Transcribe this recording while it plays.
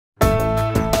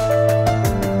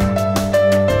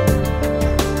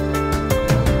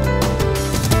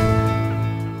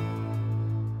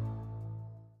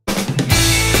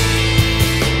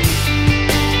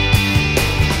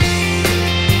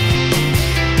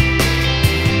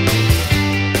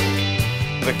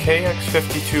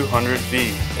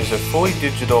KX5200V is a fully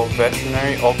digital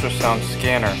veterinary ultrasound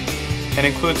scanner and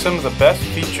includes some of the best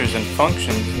features and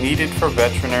functions needed for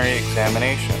veterinary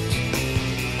examinations.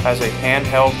 As a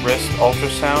handheld wrist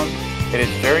ultrasound, it is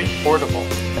very portable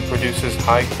and produces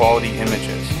high-quality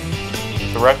images.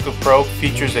 The rectal probe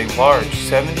features a large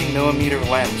 70mm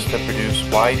lens to produce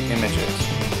wide images.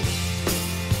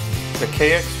 The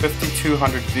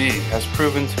KX5200V has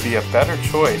proven to be a better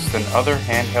choice than other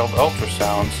handheld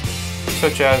ultrasounds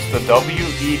such as the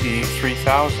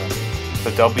WED3000, the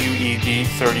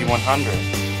WED3100,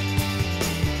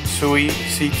 SUI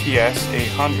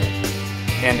CTS800,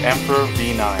 and Emperor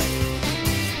V9.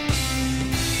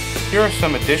 Here are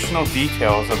some additional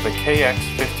details of the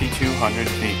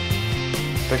KX5200V.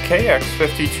 The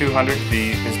KX5200V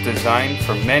is designed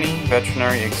for many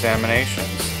veterinary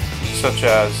examinations such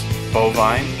as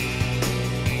bovine,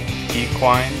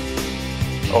 equine,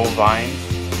 ovine,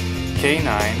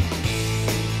 canine,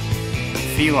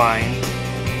 feline,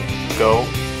 goat,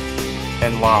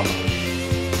 and llama.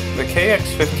 The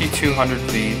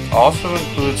KX5200V also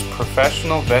includes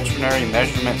professional veterinary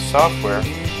measurement software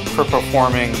for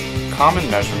performing common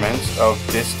measurements of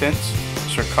distance,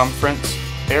 circumference,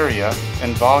 area,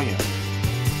 and volume.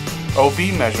 OB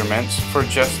measurements for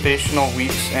gestational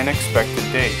weeks and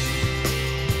expected date.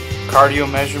 Cardio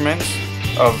measurements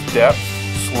of depth,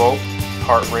 slope,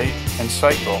 heart rate, and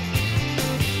cycle.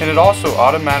 And it also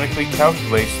automatically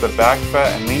calculates the back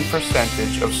fat and lean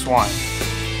percentage of swine.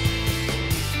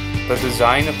 The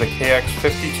design of the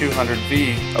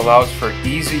KX5200V allows for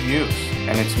easy use,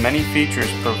 and its many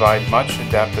features provide much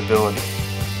adaptability.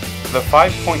 The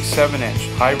 5.7-inch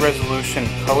high-resolution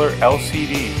color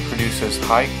LCD produces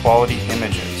high-quality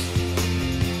images.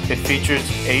 It features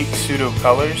 8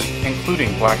 pseudo-colors,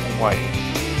 including black and white.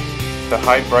 The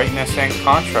high brightness and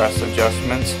contrast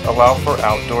adjustments allow for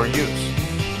outdoor use.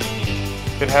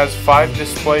 It has 5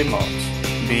 display modes: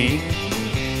 B,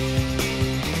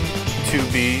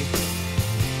 2B,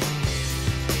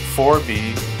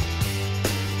 4B,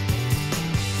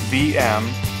 BM,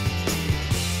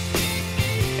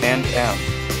 and M.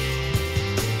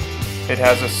 It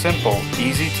has a simple,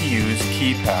 easy-to-use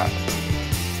keypad.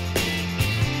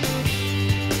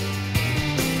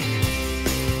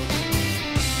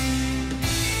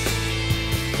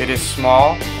 It is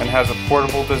small and has a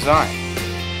portable design.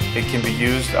 It can be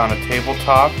used on a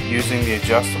tabletop using the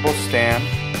adjustable stand,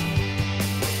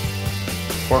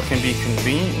 or can be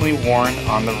conveniently worn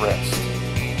on the wrist.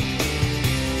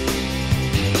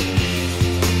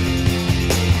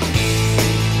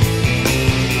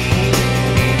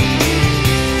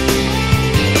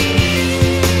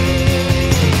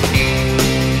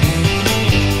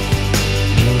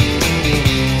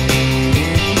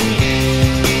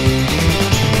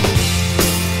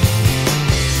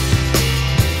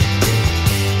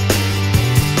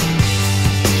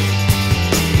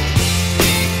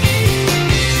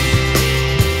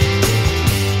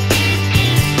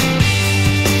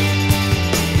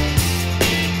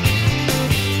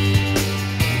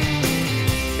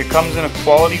 It comes in a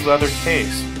quality leather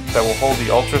case that will hold the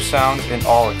ultrasound and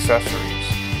all accessories.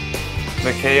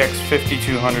 The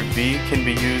KX5200V can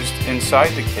be used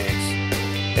inside the case.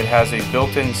 It has a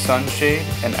built-in sunshade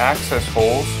and access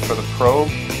holes for the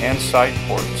probe and side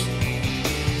ports.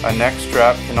 A neck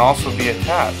strap can also be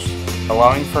attached,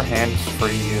 allowing for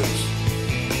hands-free use.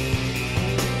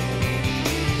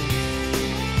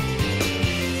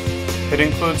 It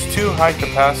includes 2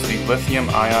 high-capacity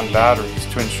lithium-ion batteries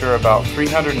to ensure about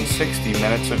 360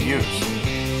 minutes of use.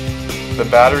 The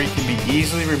battery can be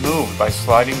easily removed by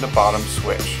sliding the bottom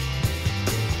switch.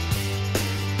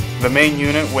 The main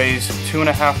unit weighs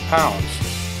 2.5 pounds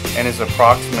and is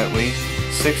approximately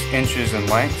 6 inches in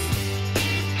length,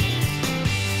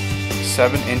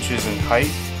 7 inches in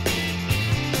height,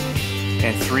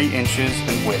 and 3 inches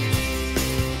in width.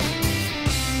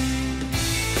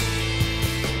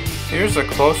 Here's a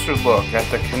closer look at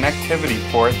the connectivity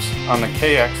ports on the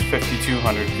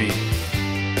KX5200V.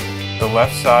 The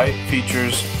left side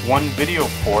features 1 video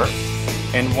port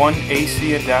and 1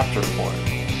 AC adapter port.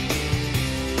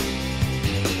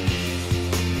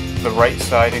 The right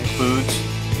side includes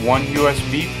 1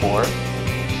 USB port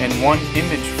and 1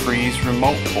 image freeze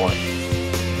remote port.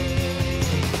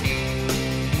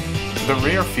 The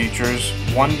rear features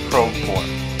 1 probe port.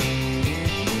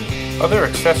 Other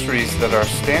accessories that are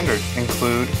standard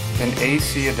include an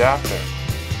AC adapter,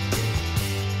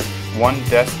 1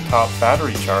 desktop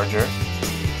battery charger,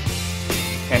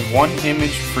 and 1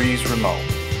 image freeze remote.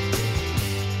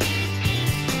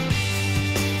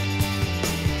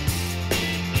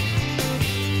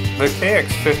 The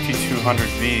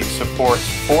KX5200V supports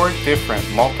 4 different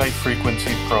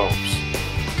multi-frequency probes: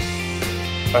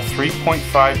 a 3.5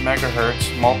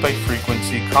 MHz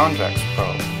multi-frequency convex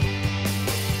probe,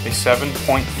 a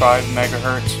 7.5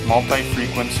 MHz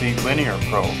multi-frequency linear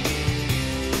probe,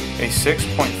 a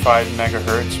 6.5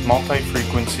 MHz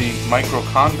multi-frequency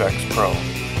microconvex probe,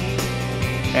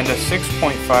 and a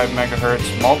 6.5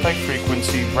 MHz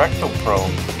multi-frequency rectal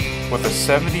probe with a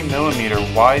 70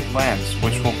 mm wide lens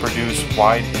which will produce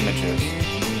wide images.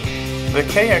 The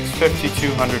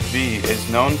KX5200V is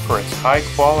known for its high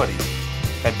quality,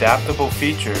 adaptable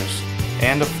features,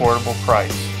 and affordable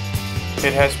price.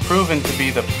 It has proven to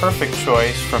be the perfect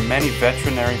choice for many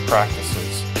veterinary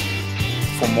practices.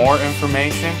 For more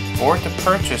information or to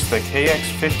purchase the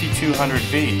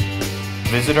KX5200V,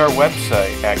 visit our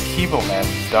website at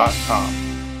KeeboVet.com.